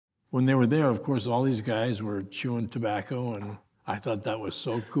when they were there, of course, all these guys were chewing tobacco, and I thought that was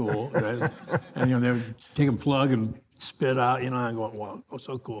so cool. Right? And, you know, they would take a plug and spit out, you know, and going, wow, oh,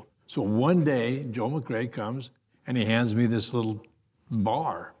 so cool. So one day, Joel McCrea comes, and he hands me this little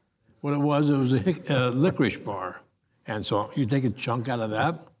bar. What it was a licorice bar. And so you take a chunk out of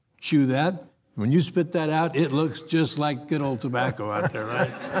that, chew that. When you spit that out, it looks just like good old tobacco out there,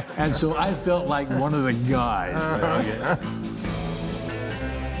 right? And so I felt like one of the guys. Okay.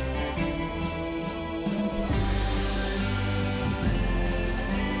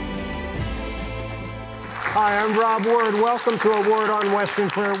 Hi, I'm Rob Ward. Welcome to A Word on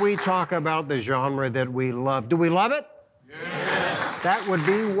Westerns, where we talk about the genre that we love. Do we love it? Yes. That would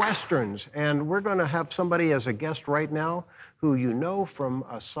be Westerns. And we're going to have somebody as a guest right now who you know from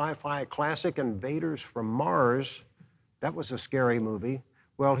a sci-fi classic, Invaders from Mars. That was a scary movie.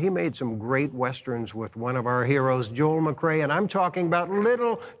 Well, he made some great Westerns with one of our heroes, Joel McCrea, and I'm talking about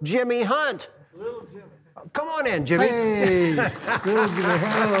Little Jimmy Hunt. Little Jimmy. Come on in, Jimmy. Hey, Little Jimmy.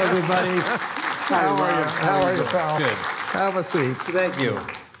 Hello, everybody. How are you? How are you, pal? Good. Have a seat. Thank you.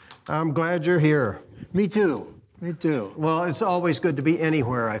 I'm glad you're here. Me too. Me too. Well, it's always good to be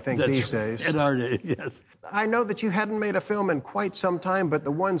anywhere, I think, these days. In our days, yes. I know that you hadn't made a film in quite some time, but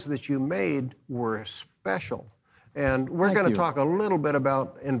the ones that you made were special. And we're going to talk a little bit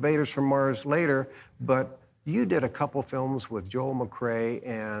about Invaders from Mars later, but you did a couple films with Joel McCrea,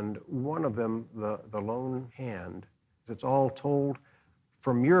 and one of them, The Lone Hand. It's all told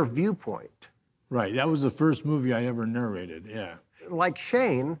from your viewpoint. Right, that was the first movie I ever narrated, yeah. Like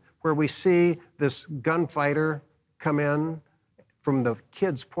Shane, where we see this gunfighter come in from the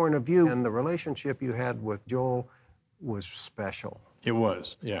kid's point of view, and the relationship you had with Joel was special. It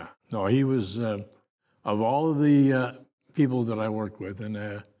was, yeah. No, he was, of all of the people that I worked with, and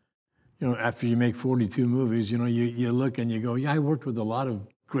you know, after you make 42 movies, you know, you look and you go, yeah, I worked with a lot of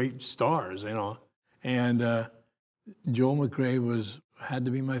great stars, you know, and Joel McCrea had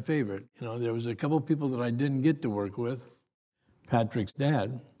to be my favorite. You know, there was a couple of people that I didn't get to work with, Patrick's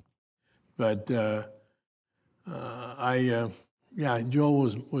dad, but yeah, Joel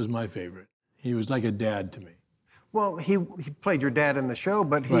was my favorite. He was like a dad to me. Well, he played your dad in the show,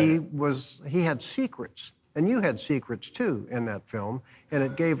 but he had secrets, and you had secrets too in that film, and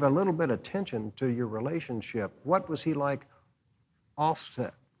it gave a little bit of tension to your relationship. What was he like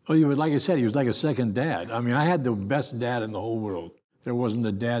offset? Oh, like I said, he was like a second dad. I mean, I had the best dad in the whole world. There wasn't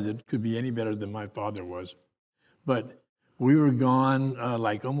a dad that could be any better than my father was. But we were gone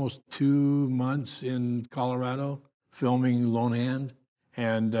like almost 2 months in Colorado filming Lone Hand.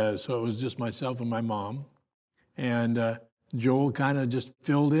 And so it was just myself and my mom. And Joel kind of just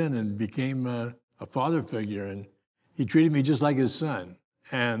filled in and became a father figure. And he treated me just like his son.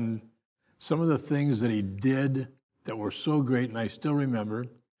 And some of the things that he did that were so great, and I still remember,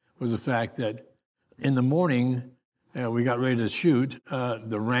 was the fact that in the morning, we got ready to shoot.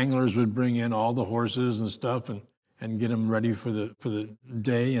 The wranglers would bring in all the horses and stuff and get them ready for the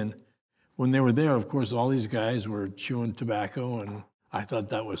day. And when they were there, of course, all these guys were chewing tobacco, and I thought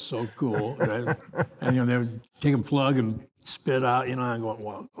that was so cool. Right? And you know, they would take a plug and spit out, you know, and going,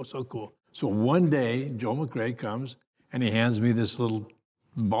 wow, oh, so cool. So one day, Joel McCrea comes and he hands me this little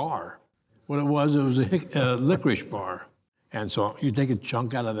bar. What it was a licorice bar. And so you take a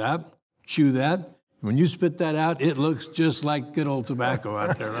chunk out of that, chew that. When you spit that out, it looks just like good old tobacco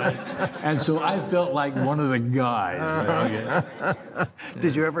out there, right? And so I felt like one of the guys. Okay?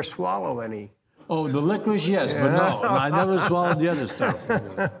 Did you ever swallow any? Oh, the licorice, yes, but no, I never swallowed the other stuff.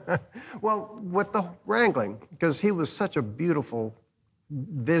 Well, with the wrangling, because he was such a beautiful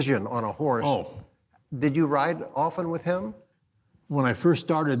vision on a horse. Oh. Did you ride often with him? When I first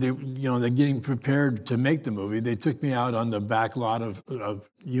started, they're getting prepared to make the movie. They took me out on the back lot of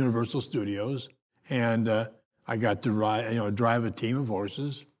Universal Studios, and I got to drive a team of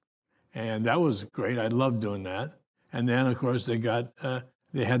horses, and that was great. I loved doing that. And then, of course, they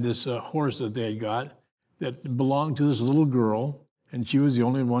had this horse that they had got that belonged to this little girl, and she was the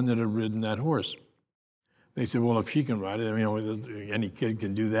only one that had ridden that horse. They said, well, if she can ride it, you know, any kid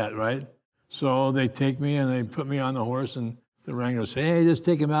can do that, right? So they take me and they put me on the horse, and the wrangler said, hey, just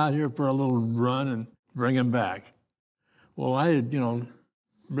take him out here for a little run and bring him back. Well, I had,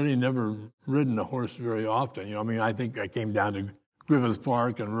 really never ridden a horse very often. I mean, I think I came down to Griffith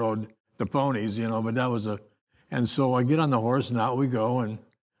Park and rode the ponies, but that was and so I get on the horse and out we go, and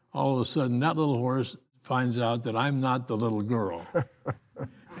all of a sudden that little horse finds out that I'm not the little girl.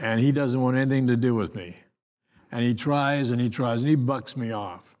 And he doesn't want anything to do with me. And he tries and he tries and he bucks me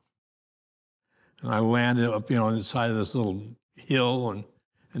off. And I landed up, on the side of this little hill, and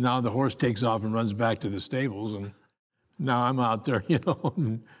now the horse takes off and runs back to the stables, and now I'm out there,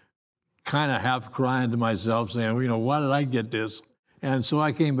 kind of half crying to myself, saying, well, you know, why did I get this? And so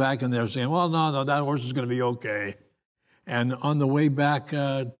I came back, and they were saying, well, no, that horse is going to be okay. And on the way back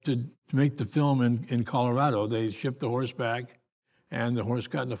to make the film in Colorado, they shipped the horse back, and the horse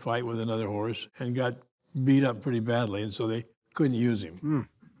got in a fight with another horse and got beat up pretty badly, and so they couldn't use him.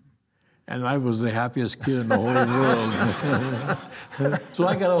 And I was the happiest kid in the whole world. So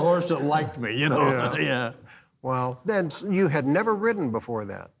I got a horse that liked me, you know. Yeah. Well, then you had never ridden before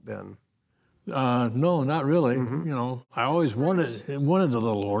that, then? No, not really. You know, I always wanted a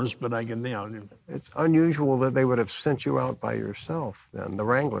little horse, but I can, you know. It's unusual that they would have sent you out by yourself, then, the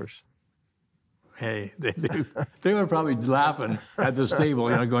Wranglers. Hey, they were probably laughing at the stable,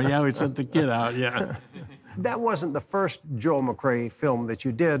 you know, going, yeah, we sent the kid out, yeah. That wasn't the first Joel McCrea film that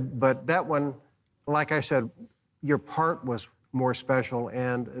you did, but that one, like I said, your part was more special,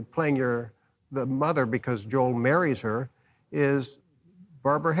 and playing the mother, because Joel marries her, is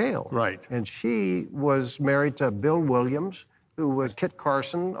Barbara Hale. Right. And she was married to Bill Williams, who was Kit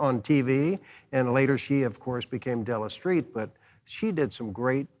Carson on TV, and later she, of course, became Della Street, but she did some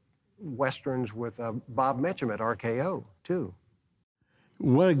great Westerns with Bob Mitchum at RKO, too.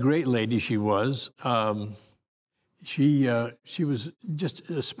 What a great lady she was. She was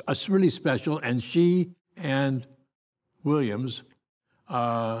just really special, and she and Williams,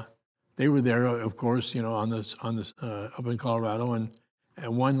 they were there, of course, you know, on this up in Colorado, and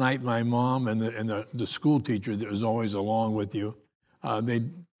one night my mom and the school teacher that was always along with you, they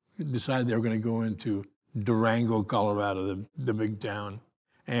decided they were going to go into Durango, Colorado, the big town,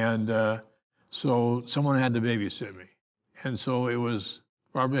 and so someone had to babysit me, and so it was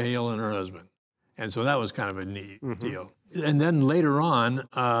Barbara Hale and her husband. And so that was kind of a neat deal. And then later on,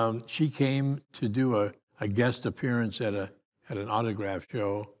 she came to do a guest appearance at an autograph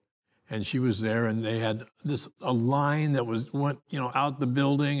show, and she was there, and they had a line that went, you know, out the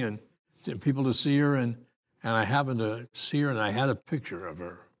building and people to see her, and I happened to see her, and I had a picture of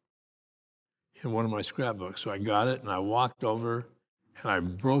her in one of my scrapbooks. So I got it, and I walked over, and I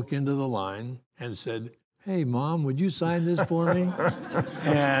broke into the line and said, "Hey, Mom, would you sign this for me?"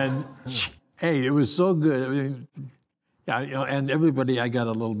 And hey, it was so good. I mean, yeah, you know, and everybody, I got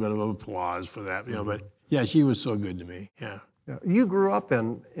a little bit of applause for that, you know. But yeah, she was so good to me. Yeah. You grew up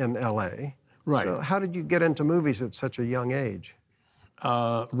in L.A. Right. So how did you get into movies at such a young age?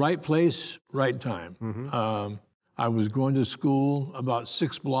 Right place, right time. I was going to school about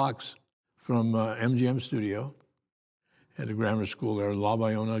 6 blocks from MGM Studio at a grammar school there, La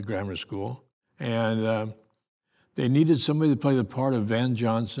Bayona Grammar School, and they needed somebody to play the part of Van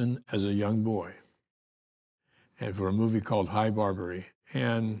Johnson as a young boy, and for a movie called High Barbaree.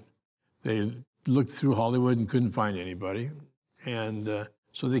 And they looked through Hollywood and couldn't find anybody. And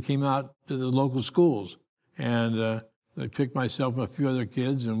so they came out to the local schools, and they picked myself and a few other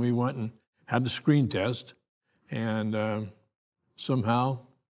kids, and we went and had the screen test. And somehow,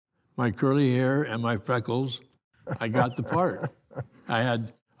 my curly hair and my freckles, I got the part.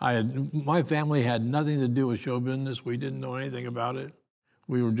 My family had nothing to do with show business. We didn't know anything about it.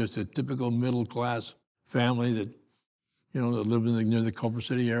 We were just a typical middle-class family that, you know, that lived near the Culver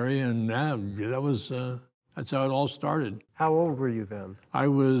City area, and that's how it all started. How old were you then? I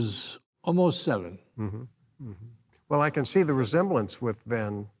was almost 7. Well, I can see the resemblance with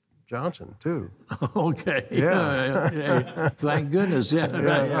Van Johnson, too. Okay. Yeah. Hey, thank goodness. Yeah.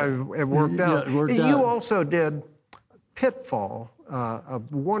 It worked out. Yeah, it worked You out. also did PITFALL, a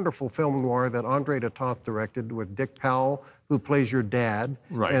wonderful film noir that Andre de Toth directed with Dick Powell, who plays your dad.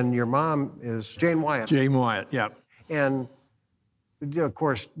 Right. And your mom is Jane Wyatt. Jane Wyatt, yeah. And, of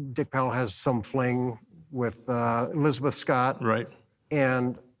course, Dick Powell has some fling with Elizabeth Scott. Right.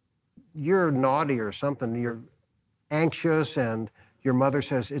 And you're naughty or something. You're anxious, and your mother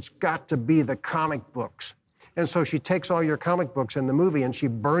says, it's got to be the comic books. And so she takes all your comic books in the movie and she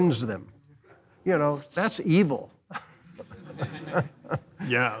burns them. You know, that's evil.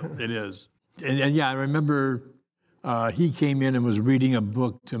 Yeah, it is. And yeah, I remember he came in and was reading a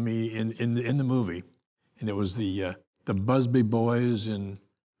book to me in the movie, and it was the Busby Boys in,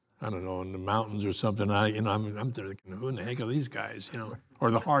 I don't know, in the mountains or something. I'm thinking, who in the heck are these guys? You know,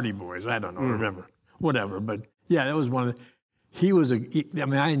 or the Hardy Boys? I don't know. Remember, whatever. But yeah, that was one of the.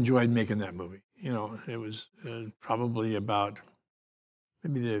 I enjoyed making that movie. You know, it was probably about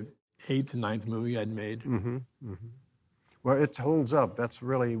maybe the 8th, 9th movie I'd made. Well, it holds up. That's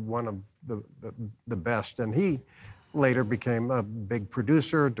really one of the best. And he later became a big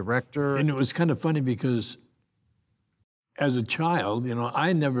producer, director. And it was kind of funny because as a child, you know,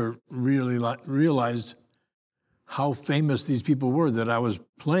 I never really realized how famous these people were that I was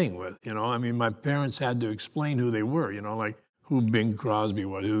playing with. You know, I mean, my parents had to explain who they were, you know, like who Bing Crosby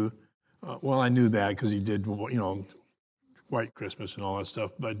was, who Well, I knew that because he did, you know, White Christmas and all that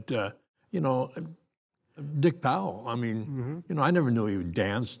stuff. But, you know, Dick Powell, I mean, you know, I never knew he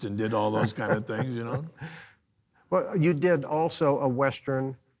danced and did all those kind of things, you know. Well, you did also a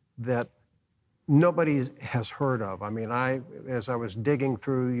Western that nobody has heard of. I mean, as I was digging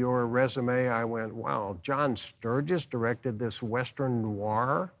through your resume, I went, wow, John Sturges directed this Western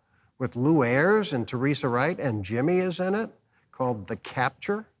noir with Ayers and Teresa Wright, and Jimmy is in it, called The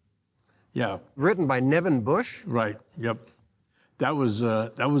Capture. Yeah. Written by Nevin Bush. Right, yep. That was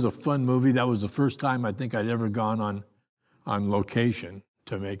a fun movie. That was the first time I think I'd ever gone on location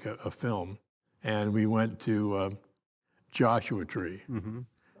to make a film. And we went to Joshua Tree.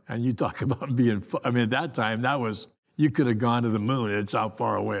 And you talk about being, I mean, at that time, you could have gone to the moon. It's how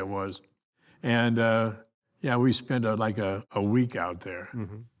far away it was. And yeah, we spent like a week out there.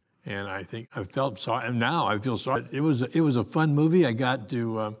 And I think I felt sorry, and now I feel sorry. It was a fun movie. I got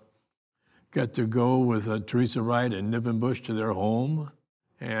to go with Teresa Wright and Nevin Bush to their home.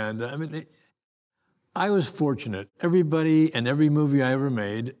 And I mean, I was fortunate. Everybody and every movie I ever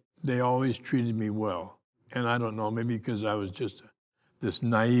made, they always treated me well. And I don't know, maybe because I was just this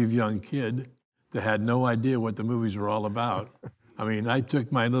naive young kid that had no idea what the movies were all about. I mean, I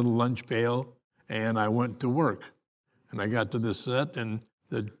took my little lunch pail and I went to work. And I got to the set, and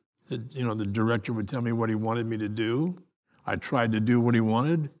the director would tell me what he wanted me to do. I tried to do what he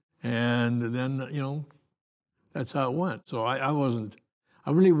wanted, and then, you know, that's how it went. So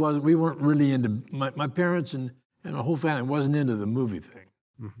we weren't really into, my parents and the whole family wasn't into the movie thing.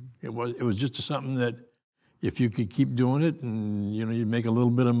 It was just something that if you could keep doing it and, you know, you'd make a little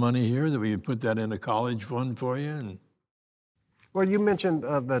bit of money here, that we would put that in a college fund for you. And well, you mentioned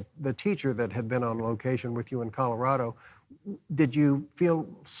the teacher that had been on location with you in Colorado. Did you feel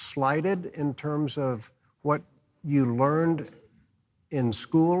slighted in terms of what you learned in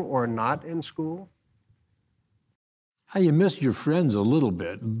school or not in school? You miss your friends a little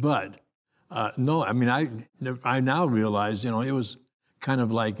bit, but no, I mean, I now realize, you know, it was kind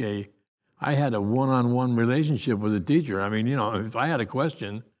of like I had a one-on-one relationship with a teacher. I mean, you know, if I had a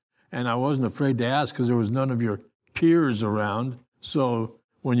question and I wasn't afraid to ask because there was none of your peers around, so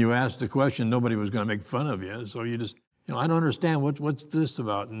when you asked the question, nobody was going to make fun of you. So you just, you know, I don't understand what's this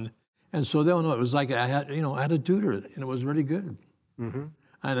about, and so they'll know. It was like I had a tutor, and it was really good. And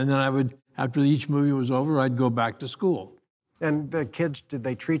then I would, after each movie was over, I'd go back to school. And the kids, did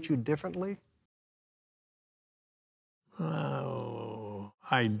they treat you differently?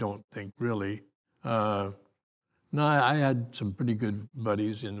 I don't think really. No, I had some pretty good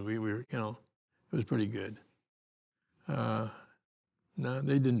buddies, and we were, you know, it was pretty good. No,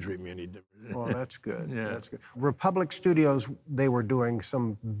 they didn't treat me any different. Well, that's good. Yeah. That's good. Republic Studios, they were doing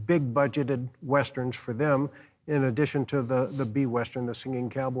some big budgeted Westerns for them, in addition to the B Western, The Singing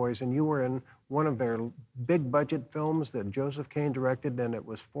Cowboys, and you were in one of their big budget films that Joseph Kane directed, and it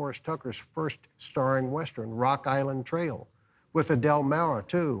was Forrest Tucker's first starring Western, Rock Island Trail, with Adele Maurer,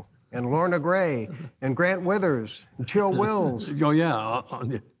 too, and Lorna Gray, and Grant Withers, and Chill Wills. Oh, yeah.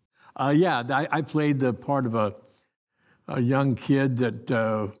 Yeah, I played the part of a young kid that,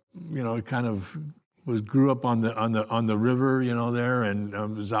 you know, kind of grew up on the river, you know, there, and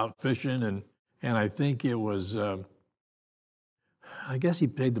was out fishing, and I think it was, I guess he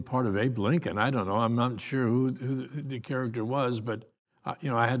played the part of Abe Lincoln. I don't know. I'm not sure who the character was, but, you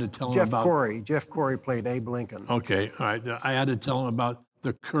know, I had to tell him about... Jeff Corey played Abe Lincoln. Okay, all right. I had to tell him about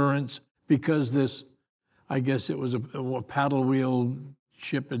the currents, because this, I guess it was a paddle wheel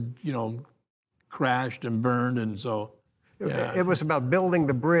ship had, you know, crashed and burned, and so... Yeah. It was about building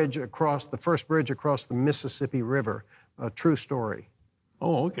the first bridge across the Mississippi River, a true story.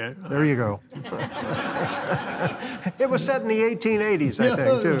 Oh, okay. There you go. It was set in the 1880s, I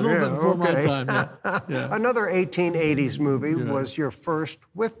think, too. A little bit before my time, yeah. Another 1880s movie was your first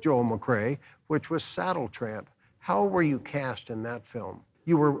with Joel McCrea, which was Saddle Tramp. How were you cast in that film?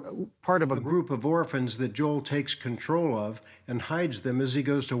 You were part of a group of orphans that Joel takes control of and hides them as he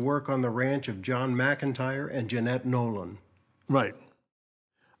goes to work on the ranch of John McIntyre and Jeanette Nolan. Right.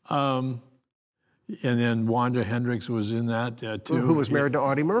 And then Wanda Hendricks was in that, too. Who was married to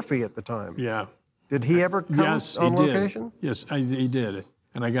Audie Murphy at the time. Yeah. Did he ever come on location? Yes, he did.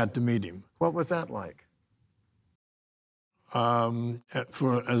 And I got to meet him. What was that like? As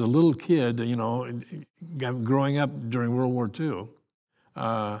a little kid, you know, growing up during World War II,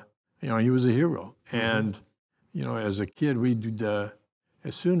 you know, he was a hero. And, you know, as a kid,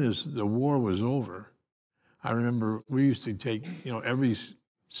 as soon as the war was over, I remember we used to take, you know, every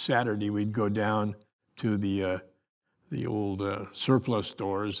Saturday we'd go down to the old surplus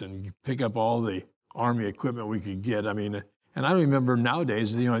stores and pick up all the Army equipment we could get. I mean, And I remember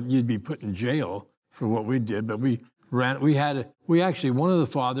nowadays, you'd be put in jail for what we did, but we actually, one of the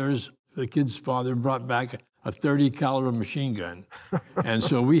fathers, the kid's father, brought back a 30 caliber machine gun. And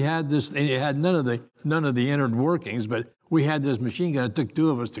so we had this, it had none of the inner workings, but we had this machine gun. It took two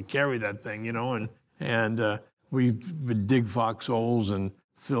of us to carry that thing, and we would dig foxholes and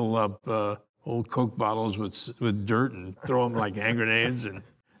fill up old Coke bottles with dirt and throw them like hand grenades,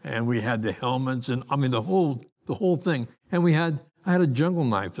 and we had the helmets, and I mean the whole thing. And I had a jungle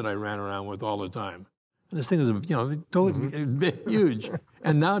knife that I ran around with all the time. And this thing was, totally huge.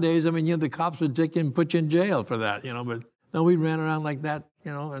 And nowadays, I mean, the cops would take you and put you in jail for that, but no, we ran around like that,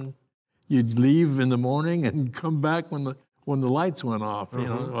 and you'd leave in the morning and come back when the lights went off,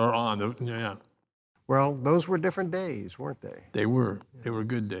 or on, yeah. Well, those were different days, weren't they? They were. They were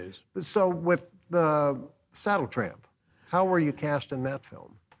good days. So with the SADDLE TRAMP, how were you cast in that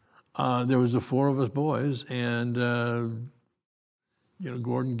film? There was the four of us boys, and Gordon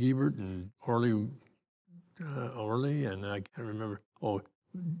Gebert and Orly, and I can't remember.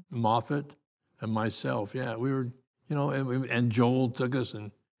 Moffat and myself. Yeah, we were, and Joel took us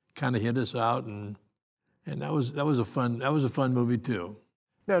and kind of hit us out, and that was a fun movie too.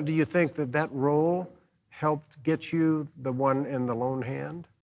 Now, do you think that role helped get you the one in The Lone Hand?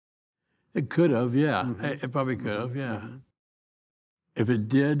 It could have, yeah. It probably could have, yeah. If it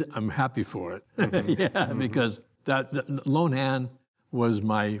did, I'm happy for it. Yeah, because that Lone Hand was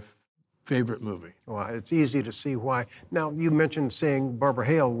my favorite movie. Well, it's easy to see why. Now, you mentioned seeing Barbara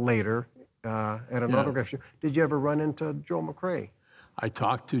Hale later at an autograph show. Did you ever run into Joel McCrea? I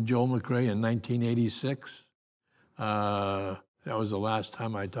talked to Joel McCrea in 1986. That was the last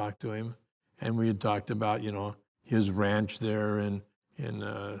time I talked to him. And we had talked about, his ranch there in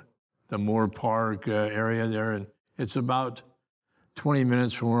the Moore Park area there. And it's about 20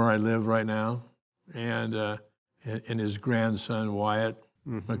 minutes from where I live right now. And his grandson, Wyatt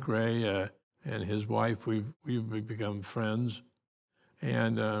McCrea, and his wife, we've become friends.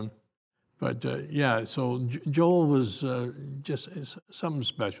 And, yeah, so Joel was just something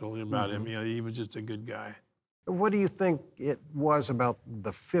special about him. He was just a good guy. What do you think it was about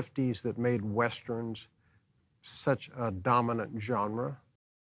the 50s that made Westerns such a dominant genre?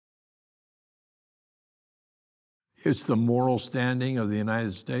 It's the moral standing of the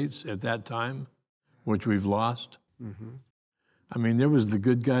United States at that time, which we've lost. I mean, there was the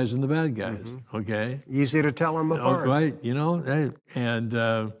good guys and the bad guys, okay? Easy to tell them apart. Right,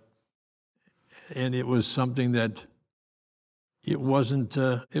 and it was something that it wasn't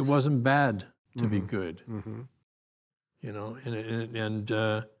bad to be good,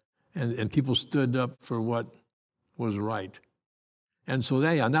 and people stood up for what was right, and so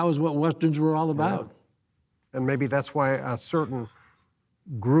and that was what Westerns were all about. Yeah. And maybe that's why a certain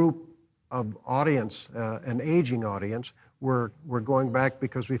group of audience, an aging audience, we're going back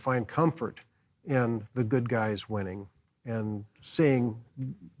because we find comfort in the good guys winning and seeing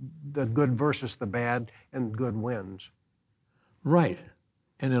the good versus the bad, and good wins. Right,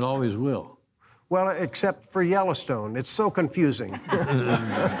 and it always will. Well, except for Yellowstone. It's so confusing.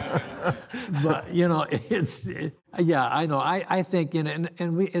 But, yeah, I know. I think,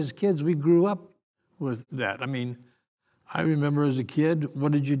 and we, as kids, we grew up with that. I mean, I remember as a kid,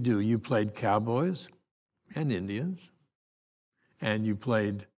 what did you do? You played cowboys and Indians, and you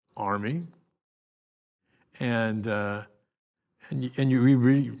played Army, and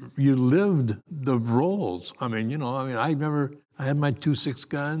you lived the roles. I remember I had my 2.6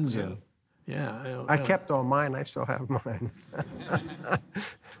 guns, and I kept all mine. I still have mine.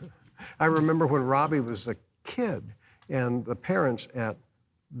 I remember when Robbie was a kid, and the parents at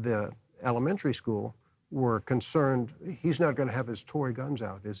the elementary school were concerned, he's not going to have his toy guns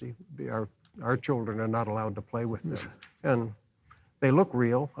out, is he? Our children are not allowed to play with them. And they look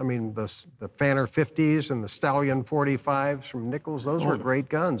real. I mean, the Fanner 50s and the Stallion 45s from Nichols, those were great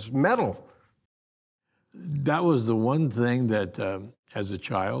guns. Metal. That was the one thing that, as a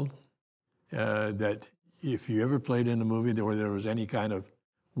child, that if you ever played in a movie where there was any kind of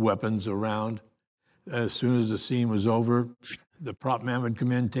weapons around, as soon as the scene was over, the prop man would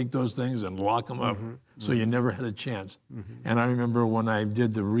come in, take those things, and lock them up. So you never had a chance. And I remember when I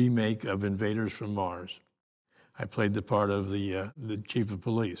did the remake of Invaders from Mars, I played the part of the chief of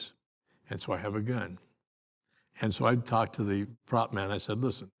police, and so I have a gun. And so I talked to the prop man. I said,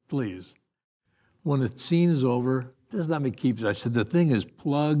 listen, please, when the scene is over, just let me keep it. I said, the thing is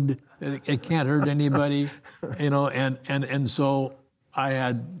plugged. It can't hurt anybody, and so I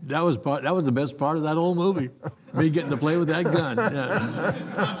had, that was the best part of that whole movie. Me getting to play with that gun.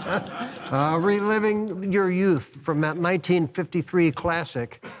 Yeah. Reliving your youth from that 1953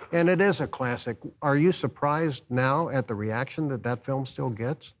 classic, and it is a classic. Are you surprised now at the reaction that that film still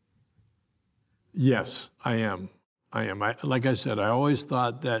gets? Yes, I am. Like I said, I always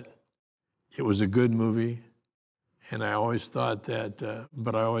thought that it was a good movie, and I always thought that,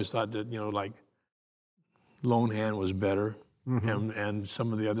 but I always thought that, like Lone Hand was better, and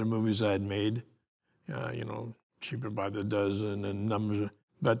some of the other movies I had made, Cheaper by the Dozen and numbers,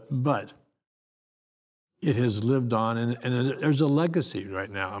 but it has lived on, and there's a legacy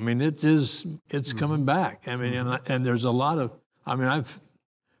right now. I mean, it's coming back. I mean, and there's a lot of, I've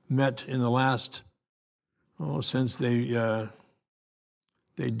met in the last, since they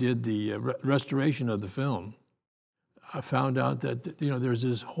did the restoration of the film, I found out that, there's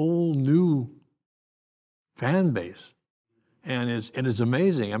this whole new fan base, and it's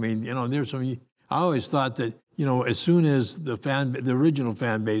amazing. I mean, there's some, I always thought that, as soon as the original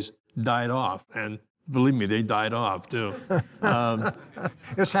fan base died off, and believe me, they died off too.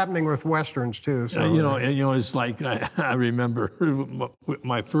 It's happening with Westerns too. So. It's like, I remember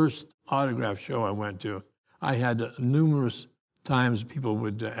my first autograph show I went to, I had numerous times people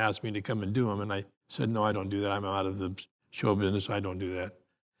would ask me to come and do them, and I said, no, I don't do that. I'm out of the show business. I don't do that.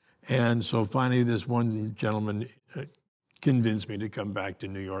 And so finally, this one gentleman convinced me to come back to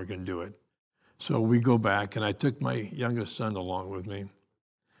New York and do it. So we go back, and I took my youngest son along with me,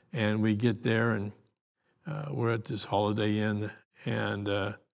 and we get there, and we're at this Holiday Inn, and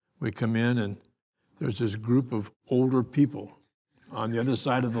we come in, and there's this group of older people on the other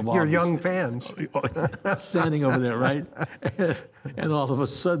side of the lobby. Your young fans. Standing over there, right? And all of a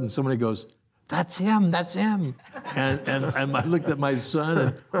sudden, somebody goes, that's him. And I looked at my son,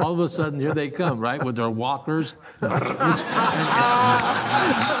 and all of a sudden, here they come, right, with their walkers. And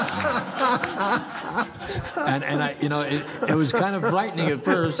I, it was kind of frightening at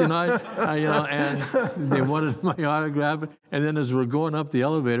first, and they wanted my autograph. And then as we're going up the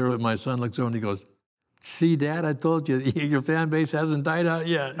elevator, my son looks over and he goes, see, Dad, I told you, your fan base hasn't died out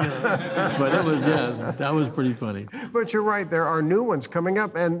yet. But it was, that was pretty funny. But you're right, there are new ones coming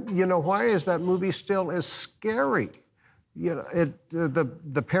up. And, why is that movie still as scary?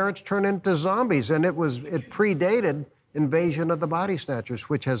 The parents turn into zombies, and it predated Invasion of the Body Snatchers,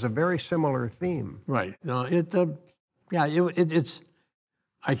 which has a very similar theme. Right. No, it's.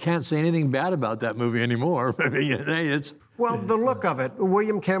 I can't say anything bad about that movie anymore. I mean, it's. Well, the look of it.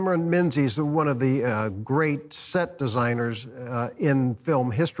 William Cameron Menzies, one of the great set designers in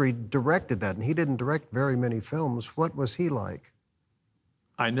film history, directed that, and he didn't direct very many films. What was he like?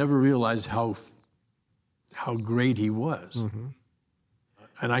 I never realized how great he was.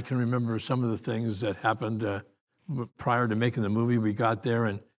 And I can remember some of the things that happened prior to making the movie. We got there,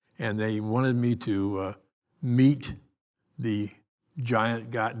 and they wanted me to meet the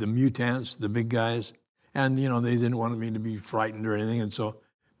giant guy, the mutants, the big guys. And, they didn't want me to be frightened or anything. And so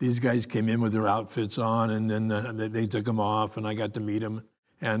these guys came in with their outfits on, and then they took them off, and I got to meet them.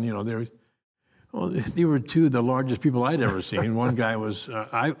 And, they were two of the largest people I'd ever seen. One guy was,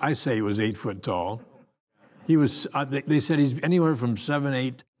 I say he was 8 foot tall. He was, they said he's anywhere from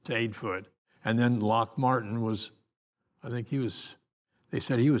 7'8" to 8 foot. And then Lock Martin was, they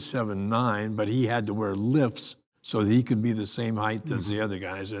said he was 7'9", but he had to wear lifts so that he could be the same height as the other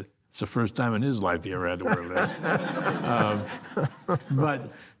guy. I said, it's the first time in his life he ever had to wear lifts.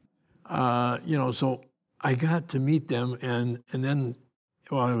 So I got to meet them, and then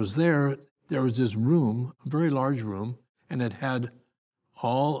while I was there was this room, a very large room, and it had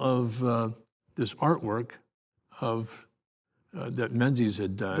all of this artwork of that Menzies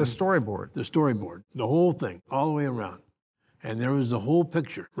had done. The storyboard. The storyboard, the whole thing, all the way around. And there was the whole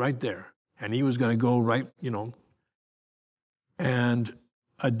picture right there. And he was going to go right, and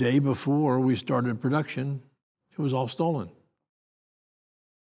a day before we started production, it was all stolen.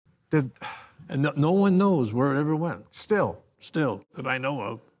 And no one knows where it ever went. Still, that I know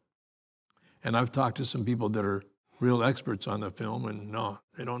of. And I've talked to some people that are real experts on the film, and no,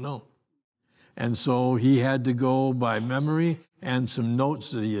 they don't know. And so he had to go by memory and some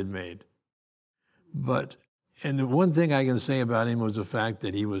notes that he had made. And the one thing I can say about him was the fact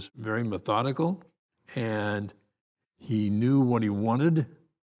that he was very methodical, and he knew what he wanted.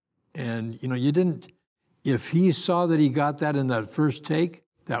 And, if he saw that he got that in that first take,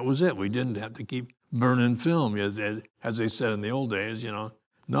 that was it. We didn't have to keep burning film, as they said in the old days,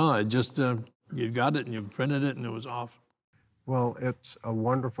 No, it just, you got it and you printed it and it was off. Well, it's a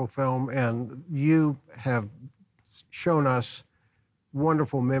wonderful film, and you have shown us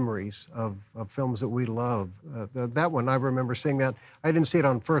wonderful memories of films that we love. That one, I remember seeing that. I didn't see it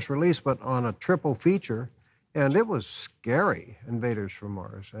on first release, but on a triple feature. And it was scary, Invaders from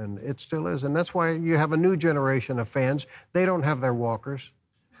Mars, and it still is. And that's why you have a new generation of fans. They don't have their walkers.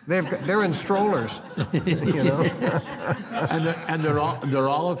 They're in strollers, you know. and they're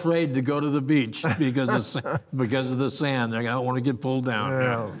all afraid to go to the beach because of the sand. They don't want to get pulled down.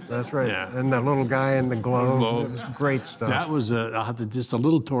 Yeah, that's right. Yeah. And that little guy in the globe. It was great stuff. That was I'll have to, just a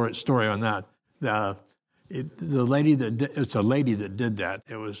little story on that. The lady it's a lady that did that.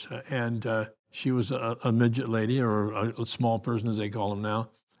 It was she was a midget lady, or a small person as they call them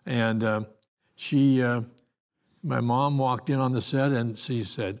now, and my mom walked in on the set and she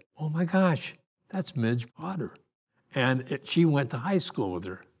said, "Oh my gosh, that's Midge Potter," and she went to high school with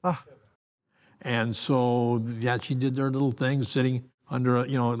her. Ah. And so yeah, she did their little thing, sitting under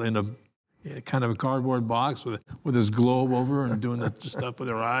in a kind of a cardboard box with this globe over and doing the stuff with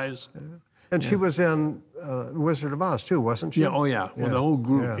her eyes. And she was in Wizard of Oz too, wasn't she? Yeah. Oh yeah. Well, the whole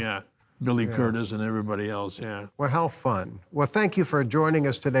group. Yeah. Billy Curtis and everybody else, yeah. Well, how fun. Well, thank you for joining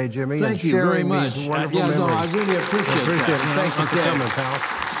us today, Jimmy, and sharing much. these wonderful memories. No, I really appreciate it. that. Thank you for coming, pal.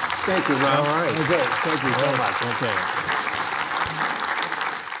 Thank you, Rob. All right. Okay, thank you so much. Okay.